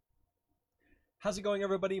How's it going,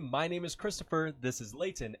 everybody? My name is Christopher, this is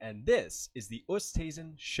Leighton, and this is the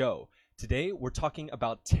Oosthuizen Show. Today, we're talking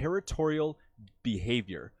about territorial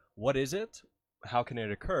behavior. What is it? How can it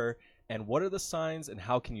occur? And what are the signs and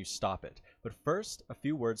how can you stop it? But first, a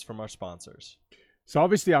few words from our sponsors. So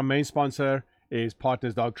obviously our main sponsor is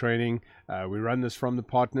Partners Dog Training. We run this from the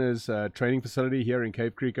Partners training facility here in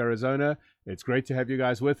Cave Creek, Arizona. It's great to have you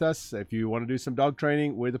guys with us. If you want to do some dog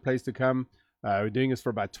training, we're the place to come. We're doing this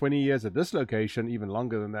for about 20 years at this location, even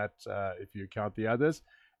longer than that if you count the others.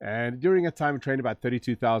 And during that time, we trained about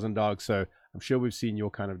 32,000 dogs. So I'm sure we've seen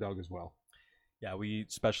your kind of dog as well. Yeah, we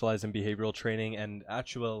specialize in behavioral training and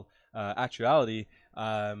actuality.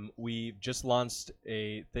 We just launched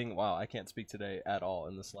a thing. Wow, I can't speak today at all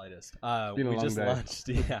in the slightest. We just launched.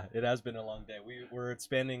 Yeah, it has been a long day. We're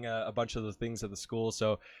expanding a bunch of the things at the school,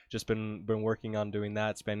 so just been working on doing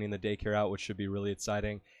that, expanding the daycare out, which should be really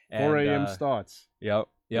exciting. And, 4 a.m. starts. Yep,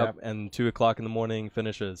 and 2 o'clock in the morning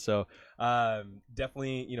finishes. So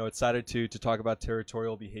definitely, excited to talk about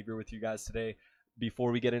territorial behavior with you guys today.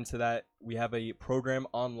 Before we get into that, we have a program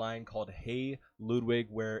online called Hey Ludwig,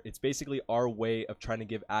 where it's basically our way of trying to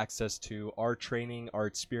give access to our training, our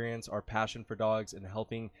experience, our passion for dogs, and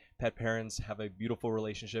helping pet parents have a beautiful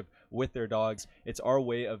relationship with their dogs. It's our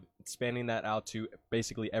way of expanding that out to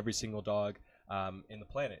basically every single dog in the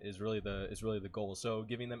planet is really the goal. So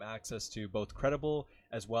giving them access to both credible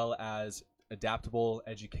as well as adaptable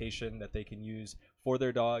education that they can use for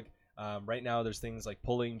their dog. Right now, there's things like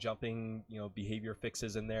pulling, jumping, behavior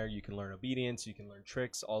fixes in there. You can learn obedience, you can learn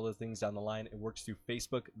tricks, all those things down the line. It works through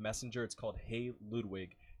Facebook Messenger. It's called Hey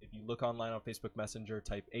Ludwig. If you look online on Facebook Messenger,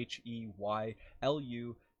 type HEYLUDWIG,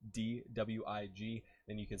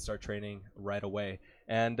 then you can start training right away.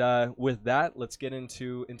 And with that, let's get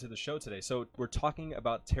into the show today. So we're talking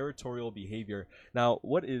about territorial behavior. Now,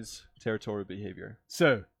 what is territorial behavior?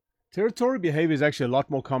 So territorial behavior is actually a lot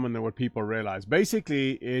more common than what people realize.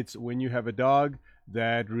 Basically, it's when you have a dog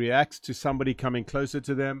that reacts to somebody coming closer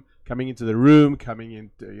to them, coming into the room, coming in,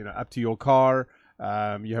 up to your car.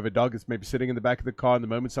 You have a dog that's maybe sitting in the back of the car, and the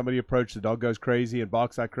moment somebody approaches, the dog goes crazy and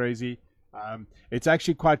barks like crazy. It's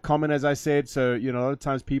actually quite common, as I said. So, a lot of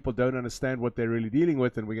times people don't understand what they're really dealing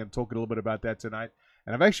with, and we're going to talk a little bit about that tonight.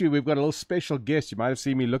 And we've got a little special guest. You might have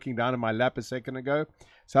seen me looking down at my lap a second ago.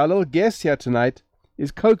 So our little guest here tonight is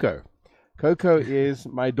Coco. Coco is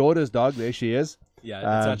my daughter's dog. There she is. Yeah,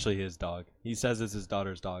 it's actually his dog. He says it's his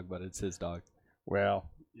daughter's dog, but it's his dog. Well,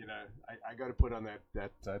 I got to put on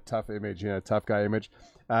that tough image, tough guy image.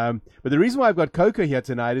 But the reason why I've got Coco here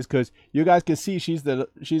tonight is because you guys can see she's a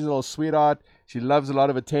little sweetheart. She loves a lot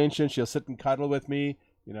of attention. She'll sit and cuddle with me,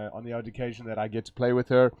 on the odd occasion that I get to play with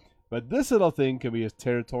her. But this little thing can be as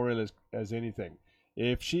territorial as anything.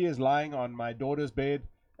 If she is lying on my daughter's bed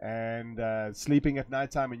and sleeping at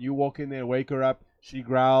nighttime, and you walk in there, wake her up, she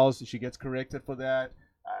growls, she gets corrected for that.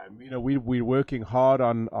 We're working hard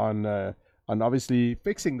on obviously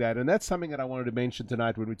fixing that, and that's something that I wanted to mention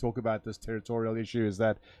tonight when we talk about this territorial issue, is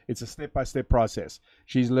that it's a step-by-step process.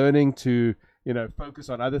 She's learning to focus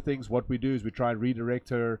on other things. What we do is we try and redirect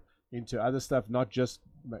her into other stuff, not just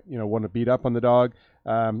want to beat up on the dog.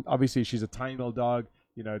 Obviously she's a tiny little dog.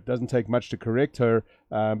 It doesn't take much to correct her,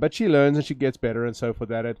 but she learns and she gets better and so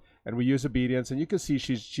forth at it. And we use obedience, and you can see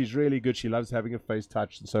she's really good. She loves having her face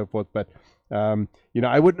touched and so forth. But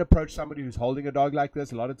I wouldn't approach somebody who's holding a dog like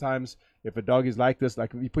this. A lot of times, if a dog is like this,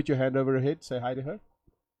 like if you put your hand over her head, say hi to her.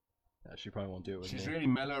 Yeah, she probably won't do it. She's really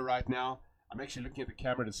mellow right now. I'm actually looking at the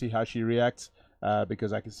camera to see how she reacts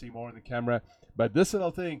because I can see more in the camera. But this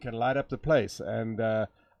little thing can light up the place, and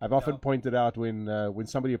I've often pointed out when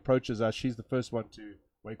somebody approaches us, she's the first one to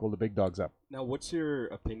wake all the big dogs up. Now, what's your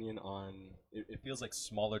opinion on, it feels like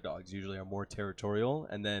smaller dogs usually are more territorial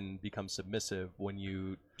and then become submissive when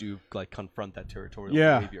you do confront that territorial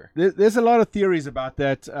behavior. There's a lot of theories about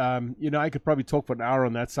that. I could probably talk for an hour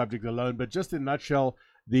on that subject alone, but just in a nutshell,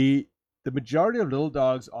 the majority of little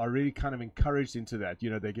dogs are really kind of encouraged into that.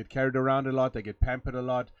 They get carried around a lot, they get pampered a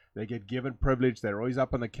lot, they get given privilege, they're always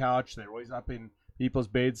up on the couch, they're always up in people's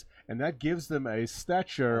beds, and that gives them a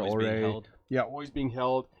stature always being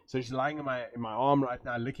held. So she's lying in my arm right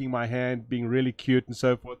now, licking my hand, being really cute and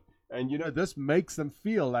so forth. And this makes them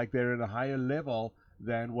feel like they're in a higher level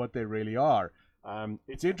than what they really are.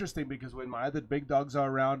 It's interesting because when my other big dogs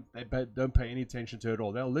are around, they don't pay any attention to her at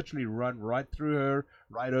all. They'll literally run right through her,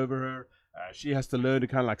 right over her. She has to learn to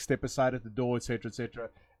kind of step aside at the door, etc., etc.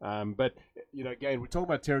 But again, we're talking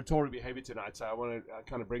about territorial behavior tonight, so I want to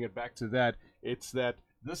kind of bring it back to that. It's that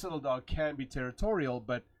this little dog can be territorial,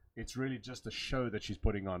 but it's really just a show that she's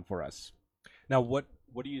putting on for us. Now, what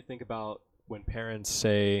do you think about when parents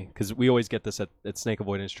say, because we always get this at snake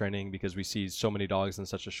avoidance training because we see so many dogs in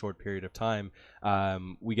such a short period of time,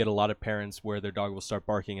 we get a lot of parents where their dog will start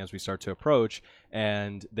barking as we start to approach,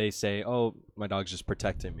 and they say, oh, my dog's just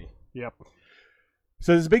protecting me. Yep.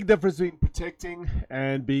 So there's a big difference between protecting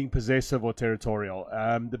and being possessive or territorial.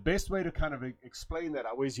 The best way to kind of explain that, I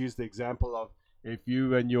always use the example of if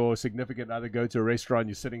you and your significant other go to a restaurant,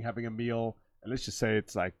 you're sitting having a meal, and let's just say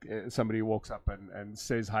it's like somebody walks up and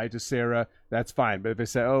says hi to Sarah, that's fine. But if they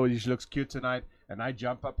say, oh, she looks cute tonight, and I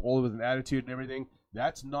jump up all with an attitude and everything,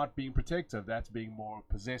 that's not being protective. That's being more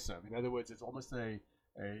possessive. In other words, it's almost a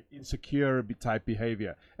insecure type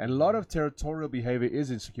behavior. And a lot of territorial behavior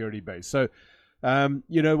is insecurity based. So,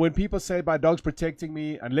 when people say my dog's protecting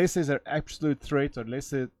me, unless there's an absolute threat,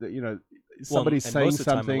 unless somebody's saying most of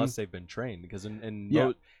the time, something, unless they've been trained, because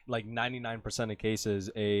like 99% of cases,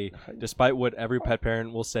 despite what every pet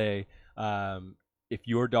parent will say, if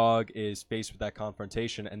your dog is faced with that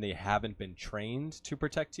confrontation and they haven't been trained to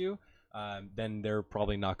protect you, then they're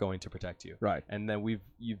probably not going to protect you. Right. And then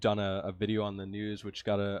you've done a video on the news which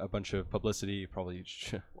got a bunch of publicity probably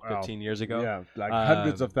 15 years ago. Yeah, like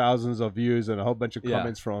hundreds of thousands of views and a whole bunch of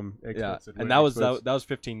comments from experts. Yeah. And that was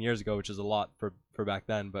 15 years ago, which is a lot for back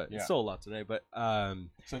then, but it's still a lot today. But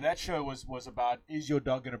so that show was about, is your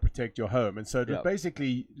dog going to protect your home? And so it was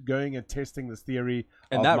basically going and testing this theory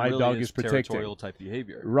and of my really dog is protecting. Territorial type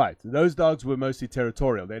behavior. Right. Those dogs were mostly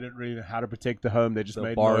territorial. They didn't really know how to protect the home. They just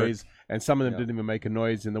made noise. And some of them didn't even make a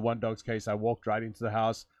noise. In the one dog's case, I walked right into the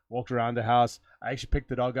house, walked around the house. I actually picked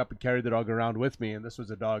the dog up and carried the dog around with me. And this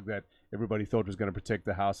was a dog that everybody thought was going to protect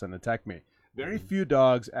the house and attack me. Very few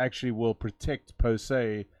dogs actually will protect per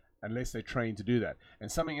se unless they're trained to do that.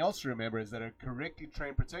 And something else to remember is that a correctly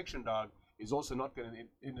trained protection dog is also not going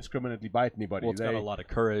to indiscriminately bite anybody. Well, it's got a lot of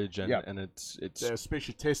courage, and it's they're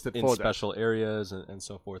especially tested in for special areas and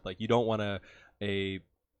so forth. Like you don't want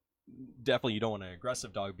definitely you don't want an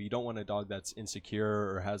aggressive dog, but you don't want a dog that's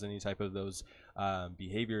insecure or has any type of those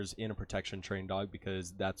behaviors in a protection trained dog,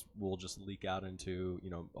 because that will just leak out into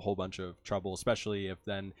a whole bunch of trouble, especially if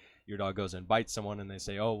then your dog goes and bites someone and they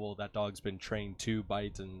say, oh well, that dog's been trained to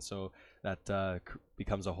bite, and so that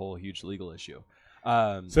becomes a whole huge legal issue.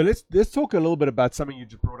 So let's talk a little bit about something you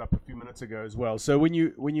just brought up a few minutes ago as well. So when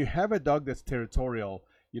you have a dog that's territorial,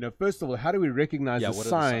 first of all, how do we recognize the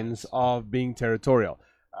signs of being territorial?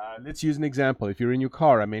 Let's use an example. If you're in your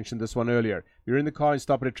car, I mentioned this one earlier. You're in the car, you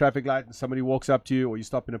stop at a traffic light and somebody walks up to you, or you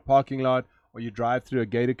stop in a parking lot, or you drive through a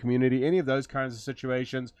gated community, any of those kinds of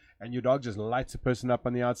situations, and your dog just lights a person up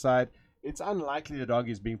on the outside, it's unlikely the dog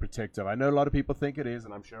is being protective. I know a lot of people think it is,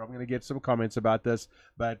 and I'm sure I'm going to get some comments about this,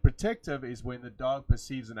 but protective is when the dog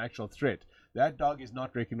perceives an actual threat. That dog is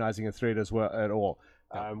not recognizing a threat as well at all.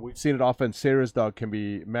 We've seen it often. Sarah's dog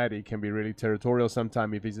Maddie can be really territorial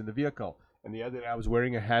sometimes if he's in the vehicle. And the other day I was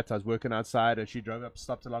wearing a hat, I was working outside, and she drove up,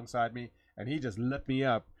 stopped alongside me, and he just lit me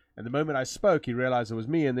up. And the moment I spoke, he realized it was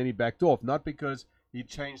me, and then he backed off. Not because he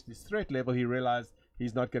changed his threat level, he realized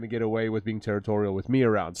he's not going to get away with being territorial with me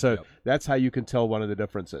around. So that's how you can tell one of the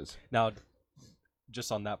differences. Now,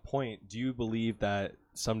 just on that point, do you believe that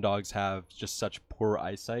some dogs have just such poor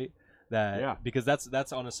eyesight that because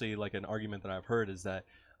that's honestly like an argument that I've heard, is that,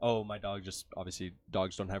 oh, my dog just, obviously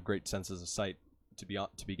dogs don't have great senses of sight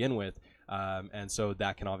to begin with, and so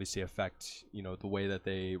that can obviously affect the way that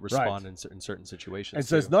they respond in certain situations. And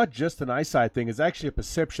so it's not just an eyesight thing, it's actually a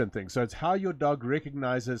perception thing. So it's how your dog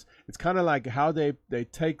recognizes. It's kind of like how they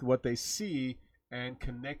take what they see and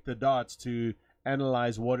connect the dots to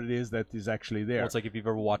analyze what it is that is actually there. Well, it's like if you've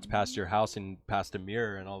ever walked past your house and past a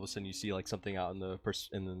mirror, and all of a sudden you see like something out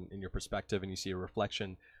in your perspective, and you see a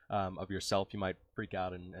reflection of yourself, you might freak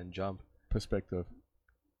out and jump. Perspective.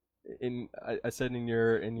 I said in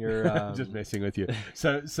your just messing with you.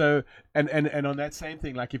 So and on that same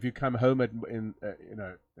thing, like if you come home in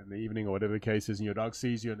the evening or whatever the case is, and your dog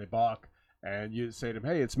sees you and they bark, and you say to them,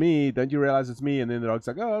 hey, it's me, don't you realize it's me? And then the dog's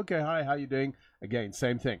like, oh, okay, hi, how you doing? Again,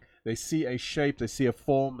 same thing. They see a shape, they see a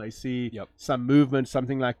form, they see some movement,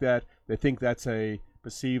 something like that. They think that's a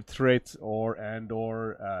perceived threat or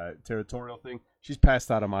territorial thing. She's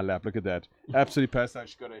passed out on my lap. Look at that. Absolutely passed out.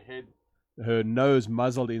 She's got her nose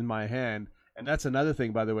muzzled in my hand. And that's another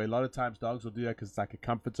thing, by the way. A lot of times dogs will do that because it's like a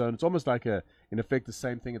comfort zone. It's almost like in effect, the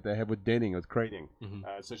same thing that they have with denning, with crating.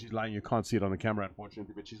 So she's lying. You can't see it on the camera,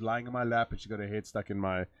 unfortunately, but she's lying in my lap and she's got her head stuck in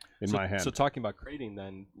my hand. So talking about crating,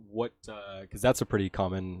 then what? Because that's a pretty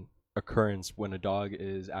common occurrence when a dog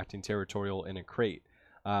is acting territorial in a crate.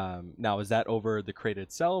 Now, is that over the crate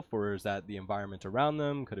itself, or is that the environment around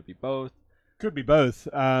them? Could it be both? Could be both.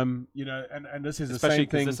 And this is especially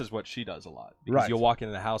the same thing. This is what she does a lot, because you'll walk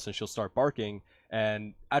into the house and she'll start barking,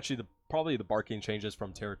 and actually the probably the barking changes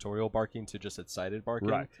from territorial barking to just excited barking.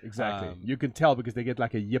 Right, exactly. You can tell because they get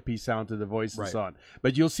like a yippy sound to the voice and so on.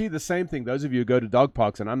 But you'll see the same thing. Those of you who go to dog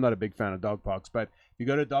parks, and I'm not a big fan of dog parks, but if you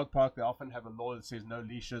go to a dog park, they often have a law that says no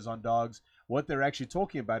leashes on dogs. What they're actually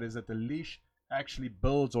talking about is that the leash actually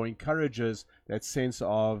builds or encourages that sense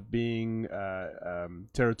of being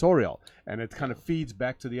territorial, and it kind of feeds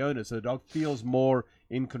back to the owner. So the dog feels more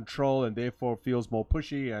in control and therefore feels more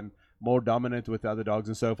pushy and more dominant with other dogs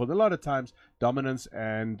and so forth. A lot of times, dominance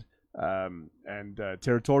and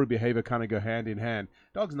territorial behavior kind of go hand in hand.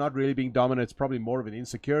 Dogs not really being dominant, it's probably more of an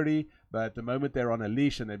insecurity, but the moment they're on a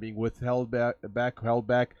leash and they're being held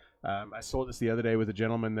back. I saw this the other day with a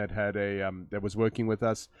gentleman that had that was working with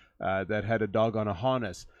us that had a dog on a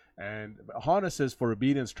harness. And harnesses for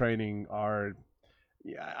obedience training are,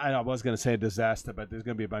 I was going to say a disaster, but there's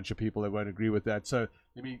going to be a bunch of people that won't agree with that. So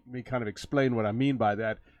let me kind of explain what I mean by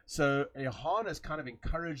that. So a harness kind of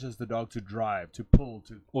encourages the dog to drive, to pull,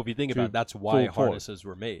 to. Well, if you think about it, that's why harnesses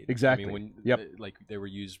were made. Exactly. I mean, when they were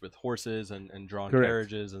used with horses and drawn Correct.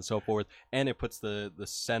 carriages and so forth, and it puts the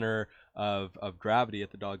center of gravity at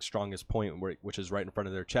the dog's strongest point, which is right in front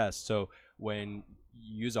of their chest. So when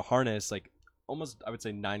you use a harness, like almost, I would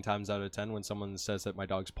say 9 times out of 10, when someone says that my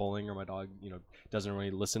dog's pulling or my dog, doesn't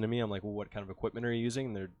really listen to me, I'm like, well, what kind of equipment are you using?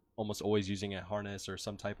 And they're almost always using a harness or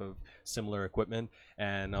some type of similar equipment.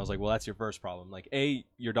 And I was like, well, that's your first problem. Like, A,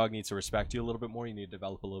 your dog needs to respect you a little bit more. You need to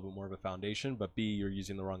develop a little bit more of a foundation. But B, you're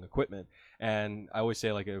using the wrong equipment. And I always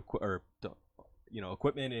say, like,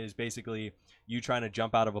 equipment is basically you trying to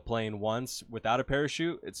jump out of a plane once without a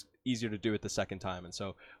parachute. It's easier to do it the second time. And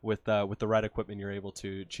so with the right equipment, you're able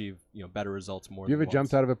to achieve better results more. You ever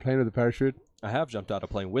jumped out of a plane with a parachute? I have jumped out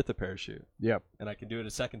of a plane with a parachute. Yep. And I can do it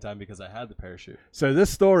a second time because I had the parachute. So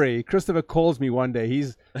this story, Christopher calls me one day.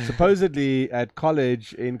 He's supposedly at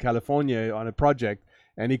college in California on a project,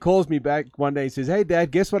 and he calls me back one day and says, "Hey,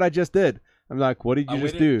 Dad, guess what I just did?" I'm like, "What did you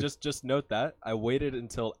just do?" Just note that I waited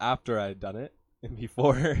until after I had done it and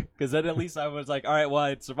before, because then at least I was like, all right, well,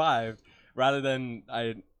 I survived, rather than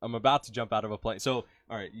I'm about to jump out of a plane. So,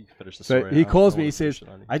 all right, you can finish the story. So he calls me, he says,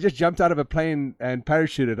 "I just jumped out of a plane and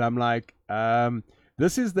parachuted." I'm like,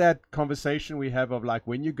 this is that conversation we have of like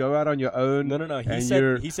when you go out on your own. No.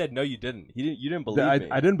 He said, no, you didn't. You didn't believe me.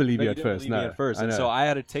 I didn't believe you at first. And so I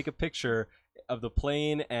had to take a picture of the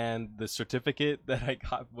plane and the certificate that I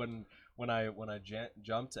got when I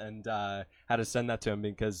jumped, and had to send that to him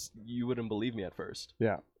because you wouldn't believe me at first.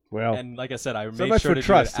 Yeah. Well, and like I said, I so made much sure for to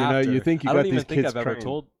trust. do it after. You think you got these kids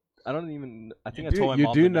trained. I don't even. I think I told my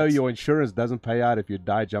mom. You do know your insurance doesn't pay out if you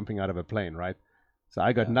die jumping out of a plane, right? So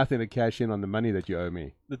I got nothing to cash in on the money that you owe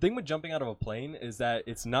me. The thing with jumping out of a plane is that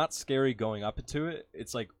it's not scary going up into it.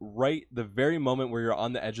 It's like right the very moment where you're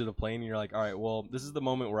on the edge of the plane and you're like, all right, well, this is the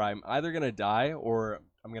moment where I'm either going to die or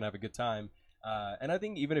I'm going to have a good time. And I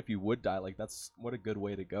think even if you would die, like that's what a good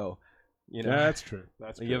way to go. Yeah, that's true.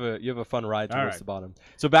 You have a fun ride towards the bottom.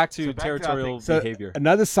 So back to territorial behavior.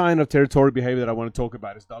 Another sign of territorial behavior that I want to talk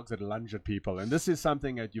about is dogs that lunge at people, and this is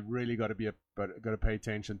something that you've really got to pay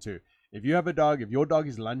attention to. If you have a dog, if your dog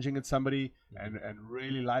is lunging at somebody and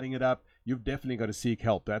really lighting it up, you've definitely got to seek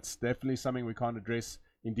help. That's definitely something we can't address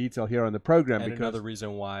in detail here on the program. And another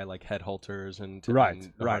reason why like head halters and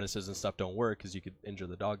harnesses and stuff don't work is you could injure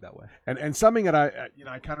the dog that way. And something that I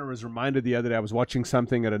kind of was reminded the other day, I was watching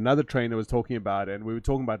something that another trainer was talking about, and we were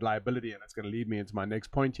talking about liability, and it's going to lead me into my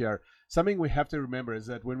next point here. Something we have to remember is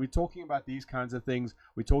that when we're talking about these kinds of things,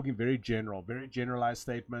 we're talking very generalized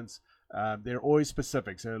statements. They're always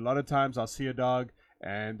specific. So a lot of times I'll see a dog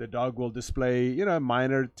and the dog will display,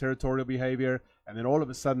 minor territorial behavior, and then all of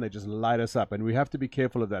a sudden they just light us up, and we have to be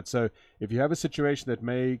careful of that. So if you have a situation that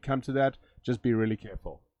may come to that, just be really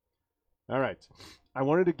careful. All right. I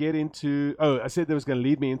wanted to get into, I said that was going to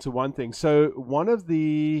lead me into one thing. So where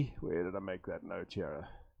did I make that note here?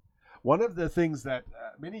 One of the things that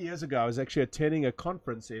many years ago, I was actually attending a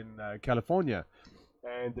conference in California,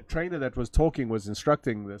 and the trainer that was talking was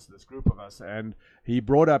instructing this group of us, and he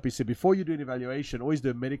said, before you do an evaluation, always do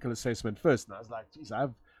a medical assessment first. And I was like, geez,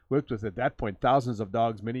 I've worked with, at that point, thousands of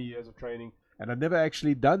dogs, many years of training, and I've never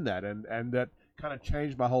actually done that, and that kind of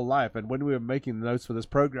changed my whole life. And when we were making the notes for this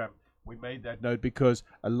program, we made that note because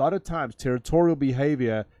a lot of times territorial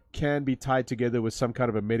behavior can be tied together with some kind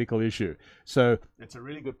of a medical issue. So it's a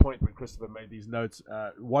really good point when Christopher made these notes.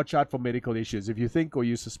 Watch out for medical issues. If you think or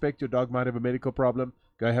you suspect your dog might have a medical problem,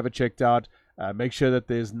 go have it checked out. Make sure that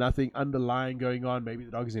there's nothing underlying going on. Maybe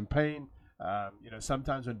the dog is in pain.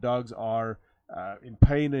 Sometimes when dogs are in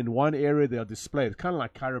pain in one area, they'll display. It's kind of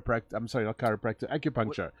like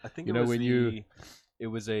acupuncture. I think when it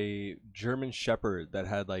was a German Shepherd that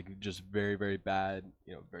had like just very very bad,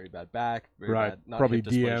 very bad back, very Right. bad, not Probably hip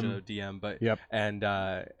dysplasia, DM, but Yep.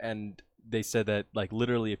 and they said that like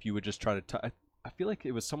literally if you would just try to I feel like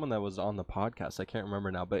it was someone that was on the podcast. I can't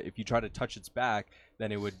remember now, but if you try to touch its back,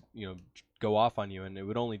 then it would, go off on you, and it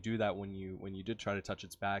would only do that when you did try to touch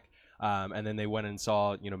its back. And then they went and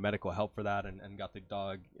saw, medical help for that, and got the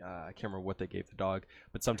dog. I can't remember what they gave the dog,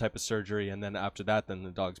 but some type of surgery. And then after that, then the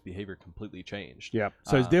dog's behavior completely changed. Yeah.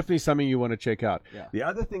 So it's definitely something you want to check out. Yeah. The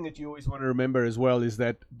other thing that you always want to remember as well is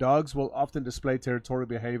that dogs will often display territorial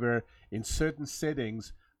behavior in certain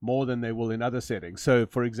settings more than they will in other settings. So,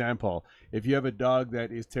 for example, if you have a dog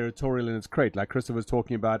that is territorial in its crate, like Christopher was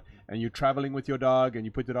talking about, and you're traveling with your dog and you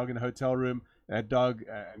put the dog in a hotel room, that dog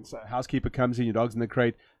and so housekeeper comes in, your dog's in the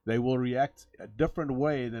crate, they will react a different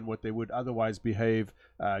way than what they would otherwise behave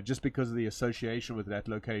just because of the association with that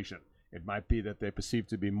location. It might be that they're perceived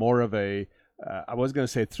to be more of a, I was going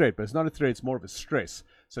to say threat, but it's not a threat, it's more of a stress.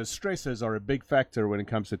 So stressors are a big factor when it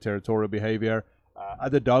comes to territorial behavior.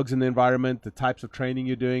 Other dogs in the environment, the types of training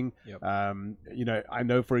you're doing. Yep. I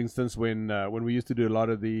know, for instance, when we used to do a lot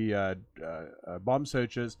of the bomb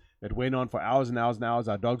searches that went on for hours and hours and hours,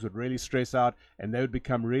 our dogs would really stress out, and they would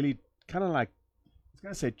become really kind of like, I was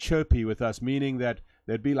going to say chirpy with us, meaning that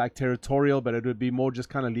they'd be like territorial, but it would be more just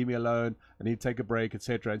kind of leave me alone, I need to take a break,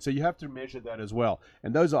 etc. And so you have to measure that as well.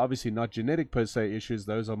 And those are obviously not genetic per se issues;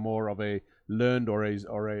 those are more of a learned or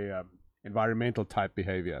a environmental type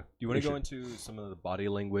behavior. Do you want to go into some of the body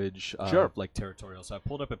language of Sure. like territorial? So I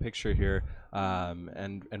pulled up a picture here,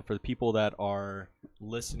 and for the people that are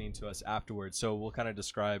listening to us afterwards, so we'll kind of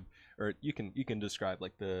describe, or you can describe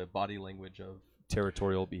like the body language of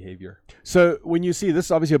territorial behavior. So when you see this,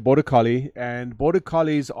 is obviously a border collie, and border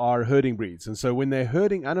collies are herding breeds, and so when they're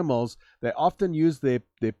herding animals, they often use their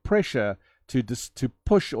pressure to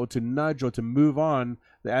push or to nudge or to move on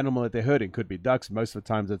the animal that they're herding. Could be ducks. Most of the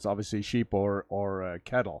times it's obviously sheep or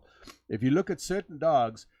cattle. If you look at certain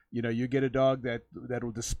dogs, you get a dog that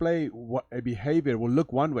will display what a behavior will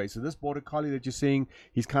look one way. So this border collie that you're seeing,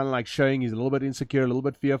 he's kind of like showing he's a little bit insecure, a little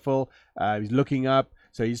bit fearful. He's looking up.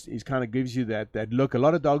 So he's kind of gives you that look. A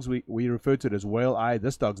lot of dogs we refer to it as whale eye.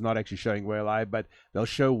 This dog's not actually showing whale eye, but they'll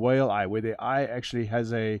show whale eye, where their eye actually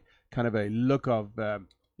has a kind of a look of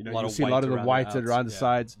you see a lot of the white around the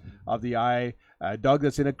sides of the eye. Dog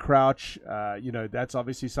that's in a crouch, that's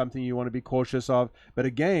obviously something you want to be cautious of. But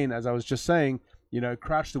again, as I was just saying,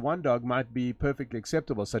 crouch to one dog might be perfectly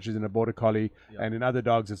acceptable, such as in a border collie, and in other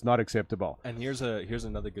dogs it's not acceptable. And here's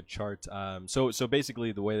another good chart. So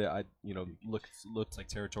basically the way that I looks like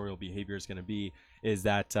territorial behavior is going to be is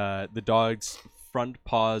that the dog's front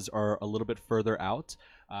paws are a little bit further out,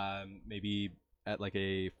 maybe at like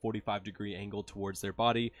a 45-degree angle towards their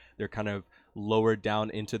body. They're kind of lowered down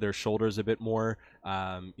into their shoulders a bit more.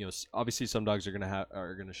 Obviously some dogs are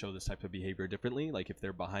gonna show this type of behavior differently. Like if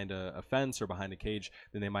they're behind a fence or behind a cage,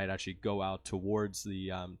 then they might actually go out towards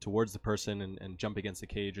the person and jump against the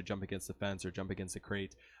cage or jump against the fence or jump against the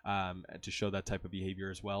crate to show that type of behavior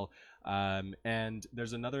as well. And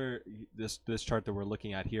there's another, this chart that we're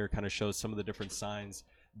looking at here kind of shows some of the different signs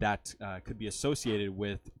that could be associated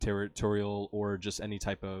with territorial or just any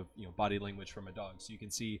type of body language from a dog. So you can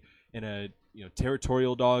see in a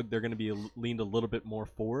territorial dog, they're going to be leaned a little bit more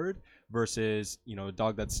forward versus a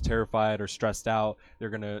dog that's terrified or stressed out.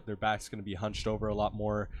 Their back's going to be hunched over a lot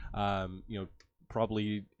more.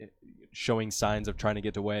 Probably showing signs of trying to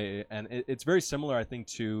get away, and it's very similar, I think,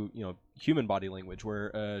 to human body language, where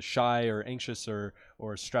a shy or anxious or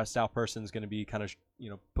stressed out person is going to be kind of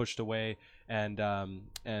pushed away and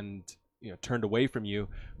turned away from you,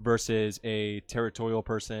 versus a territorial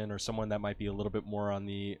person or someone that might be a little bit more on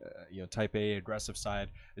the type A aggressive side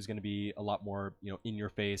is going to be a lot more in your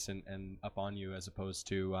face and up on you, as opposed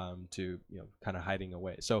to kind of hiding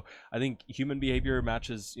away. So I think human behavior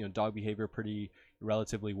matches dog behavior pretty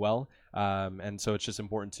relatively well, and so it's just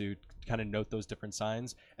important to kind of note those different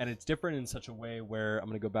signs. And it's different in such a way where I'm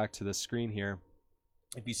going to go back to the screen here.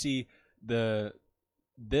 If you see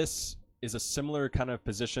this is a similar kind of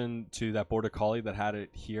position to that border collie that had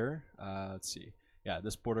it here. Let's see. Yeah,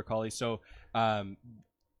 this border collie. So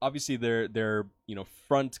obviously their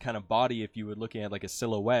front kind of body, if you were looking at like a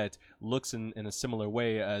silhouette, looks in a similar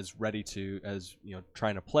way as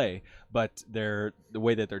trying to play, but the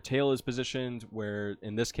way that their tail is positioned, where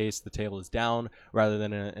in this case the tail is down rather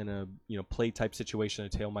than in a play type situation,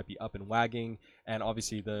 the tail might be up and wagging. And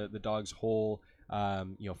obviously the dog's whole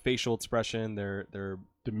facial expression, their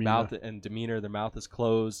demeanor. Mouth and demeanor, their mouth is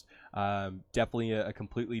closed. Definitely a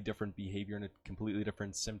completely different behavior and a completely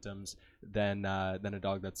different symptoms than a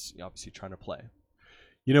dog that's obviously trying to play.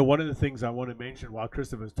 You know, one of the things I want to mention while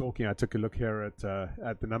Christopher's talking, I took a look here at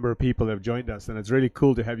the number of people that have joined us, and it's really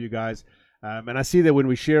cool to have you guys. And I see that when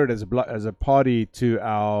we share it as a party to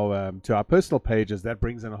our personal pages, that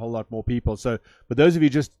brings in a whole lot more people. So for those of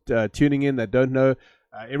you just tuning in that don't know,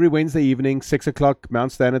 every Wednesday evening, 6 o'clock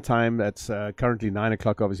Mount Standard Time, that's currently 9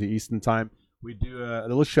 o'clock, obviously, Eastern Time, we do a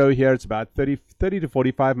little show here. It's about 30 to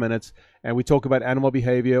 45 minutes, and we talk about animal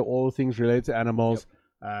behavior, all things related to animals. Yep.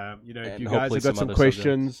 You know, if And you guys have got some other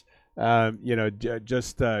questions, you know,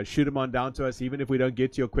 just shoot them on down to us. Even if we don't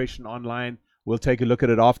get to your question online, we'll take a look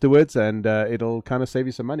at it afterwards, and it'll kind of save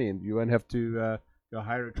you some money, and you won't have to go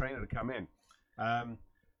hire a trainer to come in.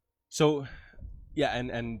 So, yeah,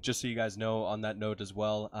 and just so you guys know, on that note as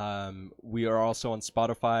well, we are also on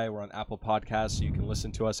Spotify. We're on Apple Podcasts, so you can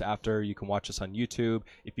listen to us after. You can watch us on YouTube.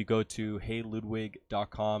 If you go to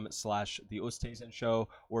heyludwig.com/The Oosthuizen Show,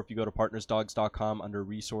 or if you go to partnersdogs.com under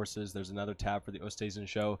resources, there's another tab for The Oosthuizen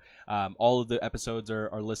Show. All of the episodes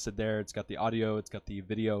are listed there. It's got the audio, it's got the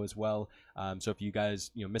video as well. So if you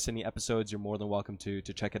guys miss any episodes, you're more than welcome to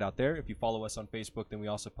check it out there. If you follow us on Facebook, then we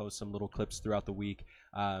also post some little clips throughout the week.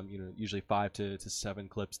 Usually 5 to 7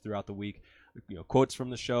 clips throughout the week. Quotes from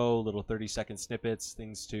the show, little 30-second snippets,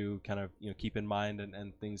 things to kind of keep in mind,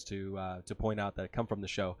 and things to point out that come from the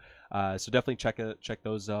show. So definitely check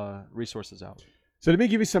those resources out. So let me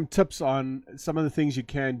give you some tips on some of the things you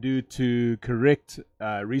can do to correct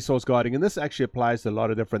resource guarding, and this actually applies to a lot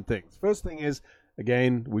of different things. First thing is,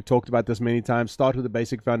 again, we've talked about this many times, start with the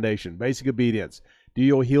basic foundation, basic obedience. Do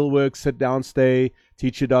your heel work, sit down, stay,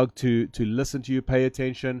 teach your dog to listen to you, pay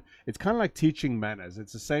attention. It's kind of like teaching manners.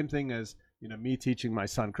 It's the same thing as me teaching my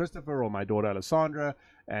son Christopher or my daughter Alessandra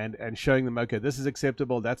and showing them, okay, this is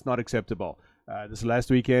acceptable, that's not acceptable. This last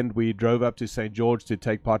weekend, we drove up to St. George to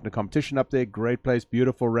take part in a competition up there. Great place,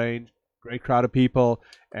 beautiful range, great crowd of people.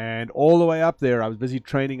 And all the way up there, I was busy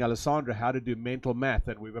training Alessandra how to do mental math,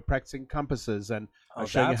 and we were practicing compasses and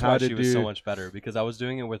showing her how to do. She was so much better, because I was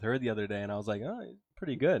doing it with her the other day, and I was like, oh,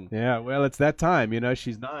 pretty good. Yeah, well, it's that time.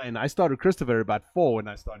 She's 9. I started Christopher about 4 when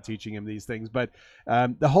I started teaching him these things. But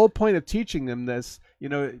the whole point of teaching them this,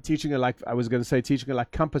 teaching her like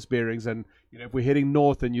compass bearings, and if we're heading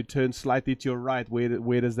north and you turn slightly to your right,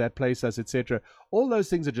 where does that place us, etc. All those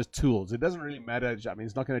things are just tools. It doesn't really matter. I mean,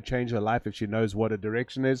 it's not going to change her life if she knows what a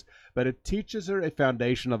direction is, but it teaches her a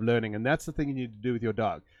foundation of learning, and that's the thing you need to do with your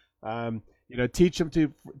dog. Teach them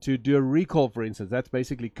to do a recall, for instance. That's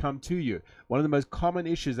basically come to you. One of the most common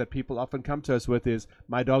issues that people often come to us with is,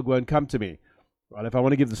 my dog won't come to me. Well, if I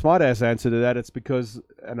want to give the smart ass answer to that, it's because,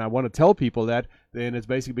 and I want to tell people that, then it's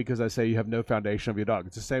basically because I say you have no foundation of your dog.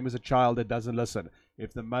 It's the same as a child that doesn't listen.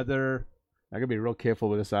 If the mother, I'm going to be real careful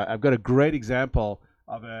with this. I've got a great example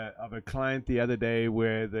of a client the other day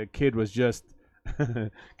where the kid was just, can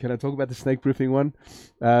I talk about the snake proofing one?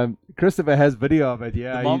 Christopher has video of it.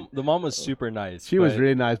 Yeah, the mom was super nice. She was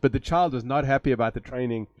really nice, but the child was not happy about the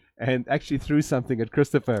training and actually threw something at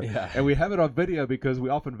Christopher. Yeah. And we have it on video because we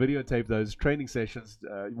often videotape those training sessions,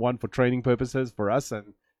 one for training purposes for us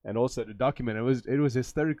and also to document. It was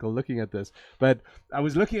hysterical looking at this. But I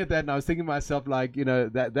was looking at that and I was thinking to myself, like,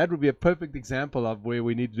 that would be a perfect example of where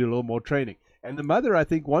we need to do a little more training. And the mother, I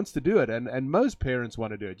think, wants to do it, and most parents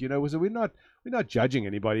want to do it. So we're not judging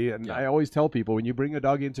anybody. And I always tell people, when you bring a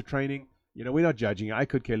dog into training, we're not judging. I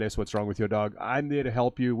could care less what's wrong with your dog. I'm there to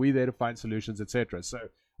help you. We're there to find solutions, etc. So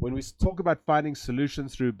when we talk about finding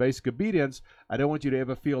solutions through basic obedience, I don't want you to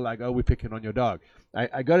ever feel like, oh, we're picking on your dog.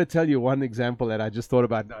 I got to tell you one example that I just thought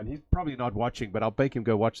about now, and he's probably not watching, but I'll make him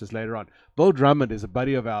go watch this later on. Bill Drummond is a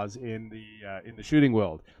buddy of ours in the shooting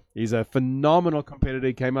world. He's a phenomenal competitor.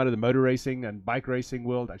 He came out of the motor racing and bike racing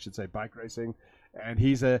world, I should say bike racing, and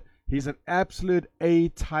he's an absolute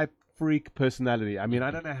A-type freak personality. I mean,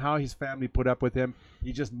 I don't know how his family put up with him.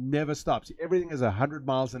 He just never stops. Everything is 100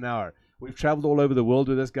 miles an hour. We've traveled all over the world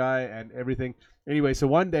with this guy and everything. Anyway, so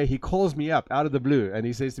one day he calls me up out of the blue and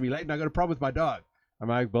he says to me, Leighton, I got a problem with my dog. I'm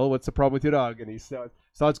like, Bill, what's the problem with your dog? And he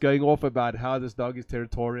starts going off about how this dog is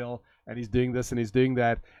territorial and he's doing this and he's doing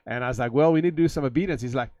that. And I was like, well, we need to do some obedience.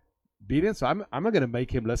 He's like, obedience? So I'm not going to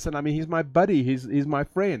make him listen. I mean, he's my buddy. He's my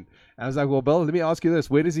friend. And I was like, well, Bill, let me ask you this.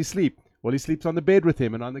 Where does he sleep? Well, he sleeps on the bed with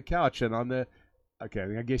him and on the couch and on the...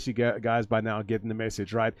 Okay, I guess you guys by now are getting the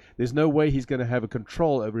message, right? There's no way he's going to have a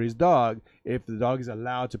control over his dog if the dog is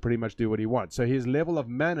allowed to pretty much do what he wants. So his level of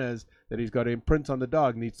manners that he's got to imprint on the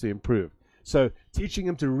dog needs to improve. So teaching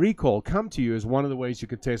him to recall, come to you, is one of the ways you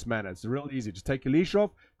can test manners. It's real easy. Just take your leash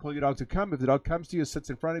off, call your dog to come. If the dog comes to you,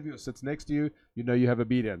 sits in front of you, or sits next to you, you know you have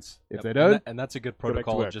obedience. If they don't, and that's a good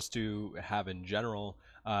protocol just to have in general.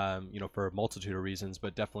 for a multitude of reasons,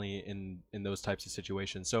 but definitely in those types of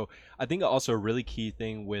situations. So I think also a really key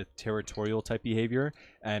thing with territorial type behavior,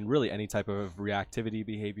 and really any type of reactivity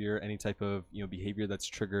behavior, any type of behavior that's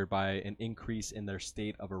triggered by an increase in their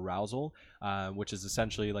state of arousal, which is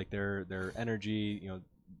essentially like their energy,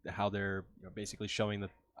 how they're basically showing that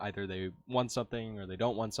either they want something or they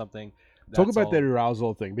don't want something. Talk about that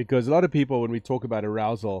arousal thing, because a lot of people, when we talk about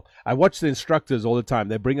arousal, I watch the instructors all the time.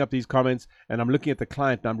 They bring up these comments, and I'm looking at the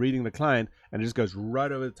client, and I'm reading the client, and it just goes right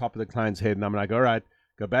over the top of the client's head, and I'm like, all right,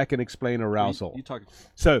 go back and explain arousal. You talk.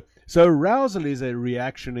 So arousal is a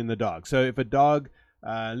reaction in the dog. So if a dog,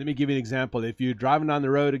 let me give you an example. If you're driving down the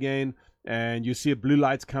road again, and you see a blue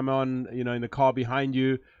lights come on, in the car behind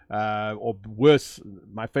you, or worse,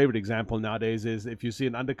 my favorite example nowadays is if you see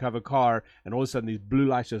an undercover car and all of a sudden these blue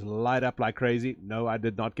lights just light up like crazy. No, I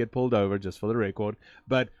did not get pulled over, just for the record.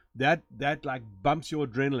 But that like bumps your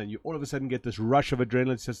adrenaline. You all of a sudden get this rush of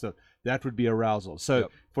adrenaline system. That would be arousal.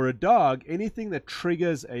 So for a dog, anything that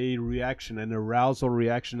triggers a reaction, an arousal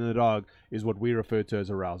reaction in the dog, is what we refer to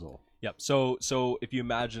as arousal. Yep. So if you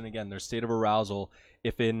imagine again their state of arousal,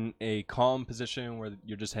 if in a calm position where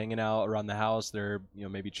you're just hanging out around the house, they're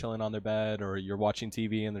maybe chilling on their bed, or you're watching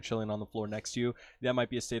TV and they're chilling on the floor next to you, that might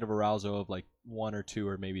be a state of arousal of like 1 or 2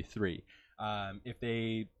 or maybe 3. If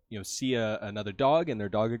they see another dog and they're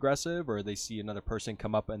dog aggressive, or they see another person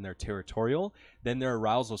come up and they're territorial, then their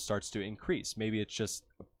arousal starts to increase. Maybe it's just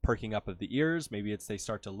perking up of the ears, maybe it's they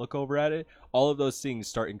start to look over at it. All of those things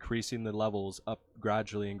start increasing the levels up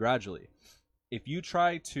gradually and gradually. If you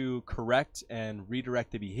try to correct and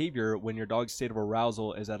redirect the behavior when your dog's state of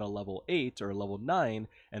arousal is at a level 8 or a level 9,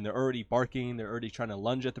 and they're already barking, they're already trying to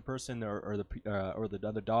lunge at the person or the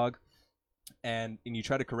other dog, and you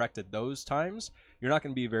try to correct at those times, you're not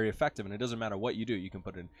going to be very effective. And it doesn't matter what you do. You can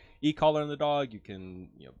put an e-collar on the dog, you can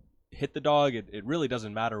hit the dog. It really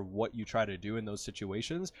doesn't matter what you try to do in those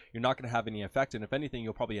situations. You're not going to have any effect, and if anything,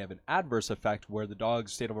 you'll probably have an adverse effect where the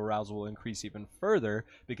dog's state of arousal will increase even further,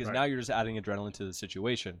 because now you're just adding adrenaline to the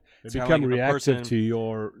situation. They become reactive to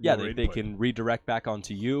your they can redirect back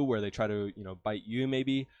onto you, where they try to bite you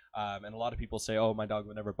maybe. And a lot of people say, oh, my dog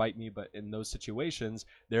would never bite me, but in those situations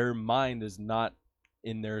their mind is not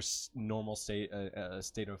in their normal state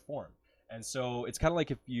of form. And so it's kind of like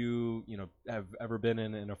if you have ever been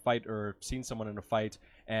in a fight or seen someone in a fight,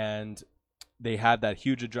 and they had that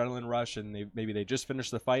huge adrenaline rush, and maybe they just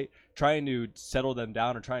finished the fight. Trying to settle them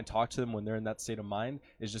down or try and talk to them when they're in that state of mind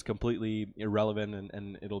is just completely irrelevant,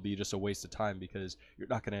 and it'll be just a waste of time, because you're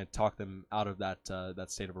not going to talk them out of that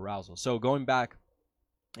state of arousal. So going back,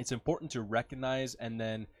 it's important to recognize and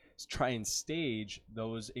then try and stage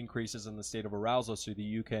those increases in the state of arousal so that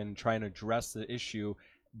you can try and address the issue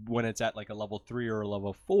when it's at like a level 3 or a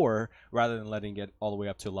level 4, rather than letting it all the way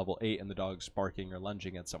up to level 8 and the dog's barking or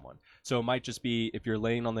lunging at someone. So it might just be if you're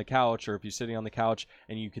laying on the couch, or if you're sitting on the couch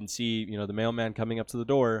and you can see the mailman coming up to the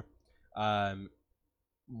door,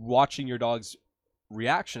 watching your dog's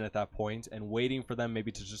reaction at that point and waiting for them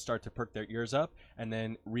maybe to just start to perk their ears up, and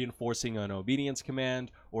then reinforcing an obedience command,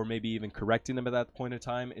 or maybe even correcting them at that point in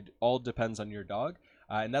time. It all depends on your dog,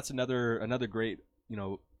 and that's another great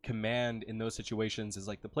command in those situations is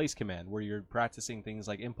like the place command, where you're practicing things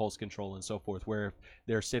like impulse control and so forth, where if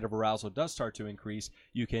their state of arousal does start to increase,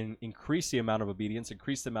 you can increase the amount of obedience,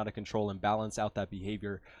 increase the amount of control, and balance out that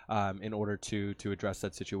behavior in order to address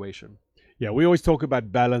that situation. Yeah, we always talk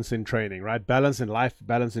about balance in training, right? Balance in life,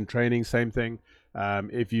 balance in training, same thing.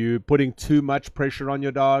 If you're putting too much pressure on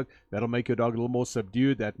your dog, that'll make your dog a little more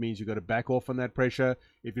subdued. That means you've got to back off on that pressure.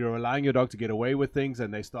 If you're allowing your dog to get away with things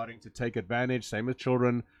and they're starting to take advantage, same with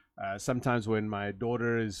children. Sometimes when my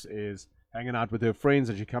daughter is hanging out with her friends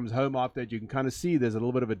and she comes home after it, you can kind of see there's a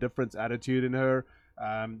little bit of a different attitude in her.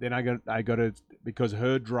 Then I got to, because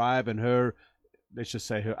her drive and her, let's just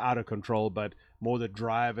say her out of control, but more the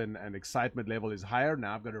drive and excitement level is higher.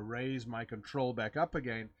 Now I've got to raise my control back up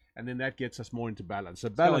again, and then that gets us more into balance. So balance,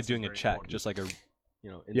 it's kind of like doing a check, important. Just like a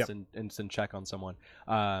instant check on someone.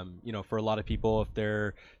 For a lot of people, if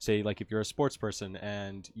they're, say, like if you're a sports person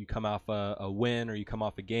and you come off a win, or you come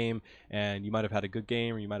off a game and you might have had a good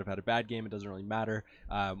game or you might have had a bad game, it doesn't really matter.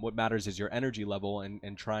 What matters is your energy level,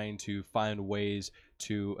 and trying to find ways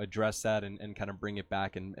to address that and kind of bring it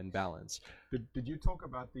back and balance. Did you talk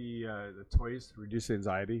about the toys reduce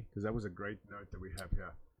anxiety? Because that was a great note that we have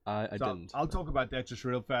here. I didn't. I'll talk about that just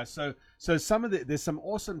real fast. So there's some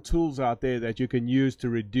awesome tools out there that you can use to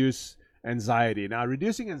reduce anxiety. Now,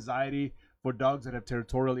 reducing anxiety, for dogs that have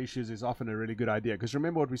territorial issues is often a really good idea. Because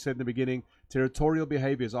remember what we said in the beginning, territorial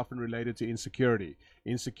behavior is often related to insecurity.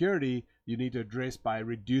 Insecurity you need to address by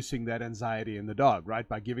reducing that anxiety in the dog, right?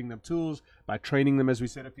 By giving them tools, by training them, as we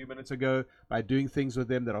said a few minutes ago, by doing things with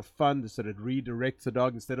them that are fun so that it redirects the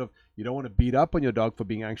dog. Instead of, you don't want to beat up on your dog for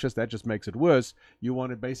being anxious, that just makes it worse. You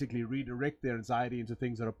want to basically redirect their anxiety into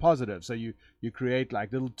things that are positive. So you create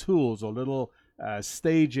like little tools or little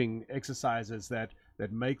staging exercises that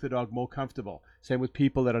make the dog more comfortable. Same with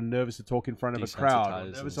people that are nervous to talk in front of a crowd,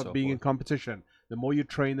 or nervous of being in competition. The more you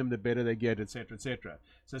train them, the better they get, etc., etc.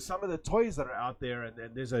 So some of the toys that are out there, and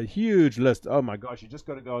there's a huge list. Oh my gosh, you just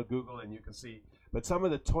got to go on Google and you can see. But some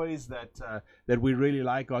of the toys that we really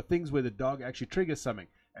like are things where the dog actually triggers something.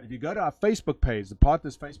 And if you go to our Facebook page, the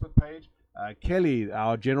Partners Facebook page, Kelly,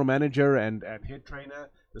 our general manager and head trainer,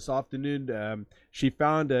 this afternoon, she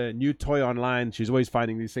found a new toy online. She's always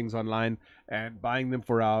finding these things online and buying them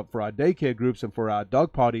for our daycare groups and for our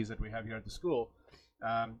dog parties that we have here at the school.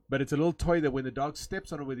 But it's a little toy that when the dog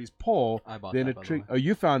steps on it with his paw, then it triggers. Oh,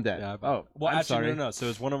 you found that? Yeah. Oh, well, I'm actually, sorry. no. So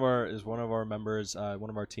it's one of our members, one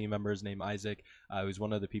of our team members named Isaac, who's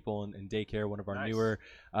one of the people in daycare, one of our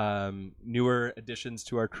newer additions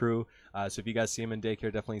to our crew. So if you guys see him in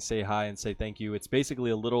daycare, definitely say hi and say thank you. It's basically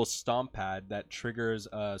a little stomp pad that triggers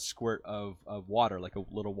a squirt of water, like a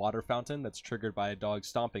little water fountain that's triggered by a dog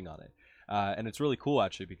stomping on it. And it's really cool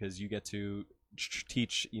actually because you get to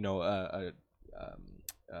teach,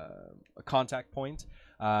 a contact point.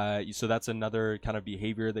 So that's another kind of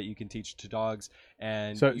behavior that you can teach to dogs.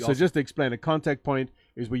 And so just to explain, a contact point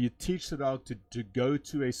is where you teach the dog to go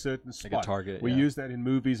to a certain spot. Like a target. We use that in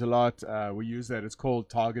movies a lot. We use that. It's called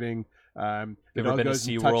targeting. The dog goes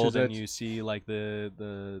to SeaWorld and you see like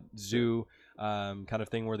the zoo kind of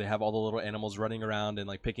thing where they have all the little animals running around and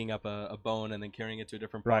like picking up a bone and then carrying it to a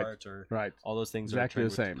different part, or all those things exactly are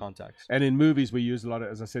the same contacts. And in movies we use a lot of,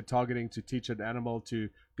 as I said, targeting to teach an animal to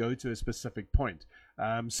go to a specific point.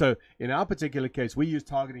 So in our particular case, we use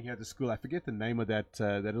targeting here at the school. I forget the name of that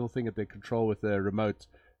little thing that they control with the remote.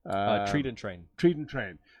 Treat and train. Treat and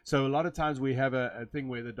train. So a lot of times we have a thing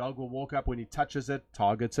where the dog will walk up, when he touches it,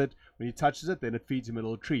 targets it. When he touches it, then it feeds him a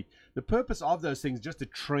little treat. The purpose of those things is just to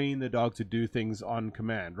train the dog to do things on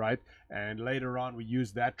command, right? And later on, we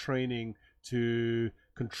use that training to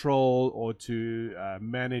control or to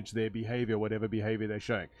manage their behavior, whatever behavior they're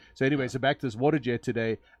showing. So anyway, so back to this water jet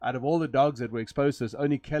today. Out of all the dogs that were exposed to this,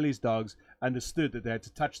 only Kelly's dogs understood that they had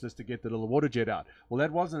to touch this to get the little water jet out. Well,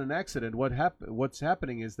 that wasn't an accident. What's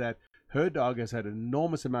happening is that her dog has had an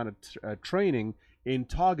enormous amount of training in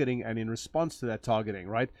targeting and in response to that targeting,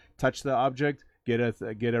 right? Touch the object, get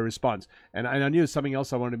a response. And I knew something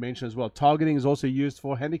else I wanted to mention as well. Targeting is also used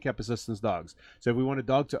for handicap assistance dogs. So if we want a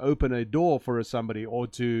dog to open a door for somebody,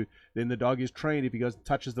 then the dog is trained. If he goes and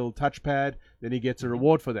touches the little touchpad, then he gets a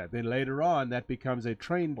reward for that. Then later on, that becomes a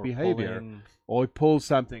trained behavior. Or pull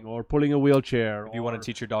something, or pulling a wheelchair. If you want to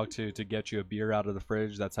teach your dog to get you a beer out of the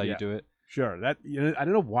fridge, that's how you do it. Sure. That, I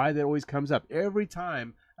don't know why that always comes up. Every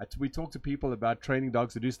time we talk to people about training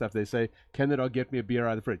dogs to do stuff, they say, can the dog get me a beer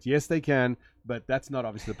out of the fridge? Yes, they can, but that's not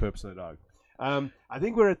obviously the purpose of the dog. I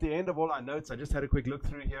think we're at the end of all our notes. I just had a quick look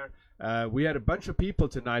through here. We had a bunch of people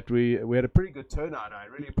tonight. We had a pretty good turnout. I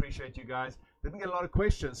really appreciate you guys. Didn't get a lot of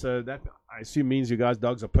questions, so that I assume means you guys'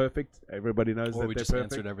 dogs are perfect. Everybody knows that we they're just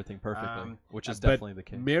perfect. Answered everything perfectly, which is definitely the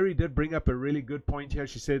case. Mary did bring up a really good point here.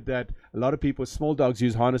 She said that a lot of people with small dogs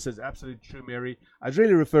use harnesses. Absolutely true, Mary. I was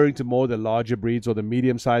really referring to more the larger breeds or the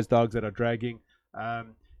medium-sized dogs that are dragging.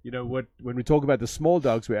 When we talk about the small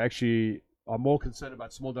dogs, we actually are more concerned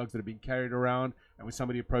about small dogs that are being carried around, and when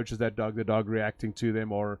somebody approaches that dog, the dog reacting to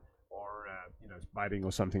them or biting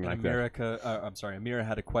or something like that. Amira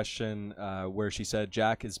had a question where she said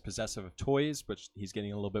Jack is possessive of toys, but he's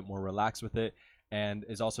getting a little bit more relaxed with it, and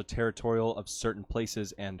is also territorial of certain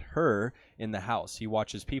places and her in the house. He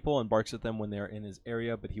watches people and barks at them when they're in his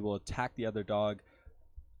area, but he will attack the other dog,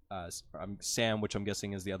 Sam, which I'm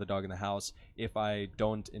guessing is the other dog in the house, if I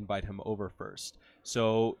don't invite him over first.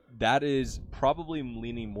 So that is probably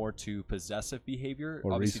leaning more to possessive behavior.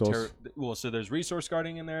 Or obviously, resource. So there's resource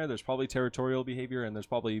guarding in there. There's probably territorial behavior, and there's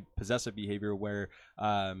probably possessive behavior where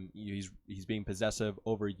he's being possessive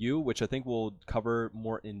over you, which I think we'll cover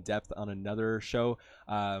more in depth on another show.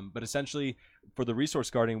 But essentially, for the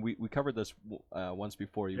resource guarding, we covered this once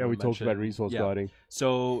before. We talked about resource guarding.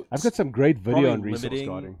 So I've got some great video on resource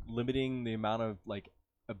guarding. Limiting the amount of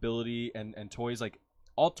ability and toys,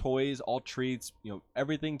 all toys, all treats,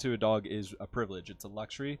 everything to a dog is a privilege. It's a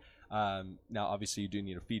luxury. Now, obviously, you do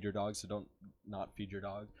need to feed your dog, so don't not feed your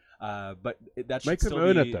dog. But that should Make them still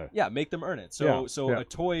earn be, it, though. Yeah, make them earn it. So Yeah, so yeah. a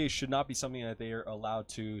toy should not be something that they are allowed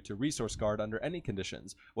to resource guard under any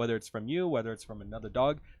conditions, whether it's from you, whether it's from another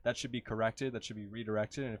dog. That should be corrected, that should be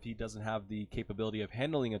redirected, and if he doesn't have the capability of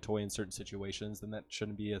handling a toy in certain situations, then that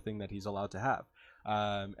shouldn't be a thing that he's allowed to have.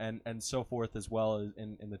 And so forth, as well as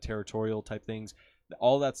in the territorial type things.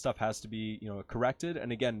 All that stuff has to be, corrected,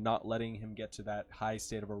 and again, not letting him get to that high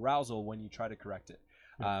state of arousal when you try to correct it,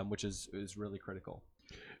 which is really critical.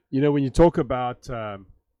 When you talk about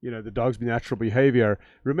the dog's natural behavior,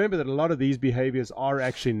 remember that a lot of these behaviors are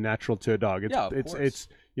actually natural to a dog. Of course. It's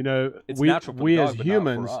It's natural for we the as dog, but not for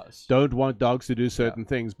humans us. don't want dogs to do certain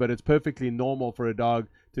things, but it's perfectly normal for a dog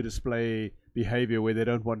to display behavior where they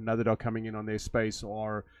don't want another dog coming in on their space,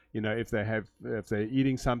 or if they're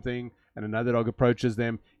eating something and another dog approaches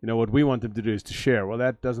them, what we want them to do is to share. Well,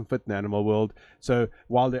 that doesn't fit in the animal world. So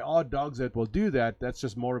while there are dogs that will do that, that's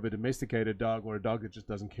just more of a domesticated dog, or a dog that just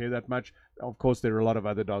doesn't care that much. Of course, there are a lot of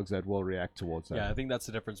other dogs that will react towards that. Yeah, I think that's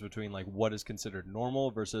the difference between like what is considered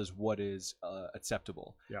normal versus what is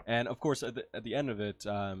acceptable. Yeah. And of course, at the end of it,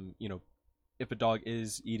 if a dog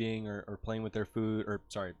is eating or playing with their food,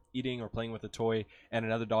 eating or playing with a toy, and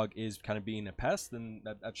another dog is kind of being a pest, then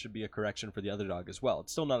that should be a correction for the other dog as well.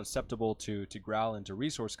 It's still not acceptable to growl and to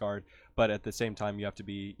resource guard, but at the same time, you have to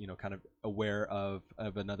be, kind of aware of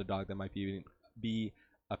another dog that might be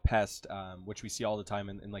a pest, which we see all the time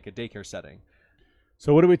in like a daycare setting.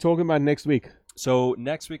 So what are we talking about next week? So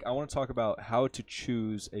next week, I want to talk about how to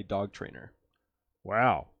choose a dog trainer.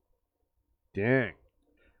 Wow. Dang.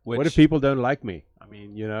 What if people don't like me? I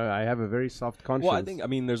mean, I have a very soft conscience.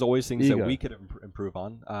 Well, there's always things Ego. that we could improve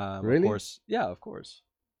on. Really? Of course. Yeah, of course.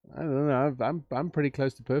 I don't know. I'm pretty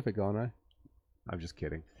close to perfect, aren't I? I'm just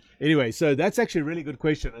kidding. Anyway, so that's actually a really good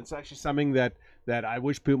question. It's actually something that I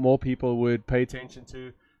wish more people would pay attention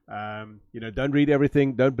to. Don't read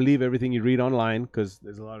everything. Don't believe everything you read online, because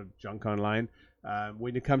there's a lot of junk online.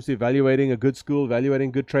 When it comes to evaluating a good school, evaluating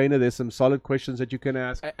a good trainer, there's some solid questions that you can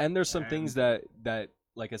ask. And there's some things that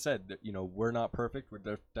like I said, we're not perfect.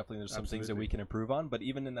 There's some things that we can improve on. But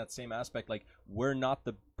even in that same aspect, like, we're not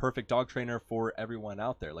the perfect dog trainer for everyone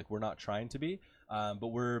out there. Like, we're not trying to be, but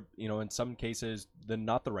we're, in some cases,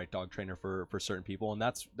 not the right dog trainer for certain people. And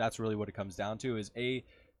that's really what it comes down to, is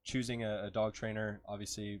choosing a dog trainer.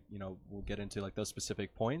 Obviously, we'll get into like those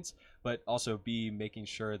specific points, but also making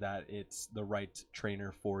sure that it's the right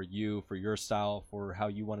trainer for you, for your style, for how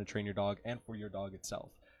you want to train your dog, and for your dog itself.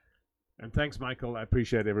 And thanks, Michael. I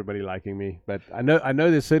appreciate everybody liking me, but I know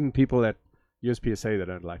there's certain people at USPSA that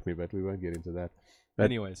don't like me, but we won't get into that. But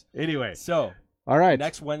anyway, so all right,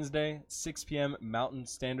 next Wednesday, 6 p.m. Mountain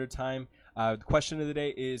Standard Time. The question of the day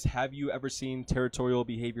is: have you ever seen territorial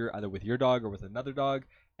behavior either with your dog or with another dog,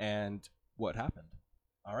 and what happened?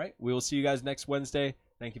 All right, we will see you guys next Wednesday.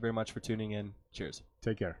 Thank you very much for tuning in. Cheers.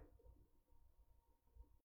 Take care.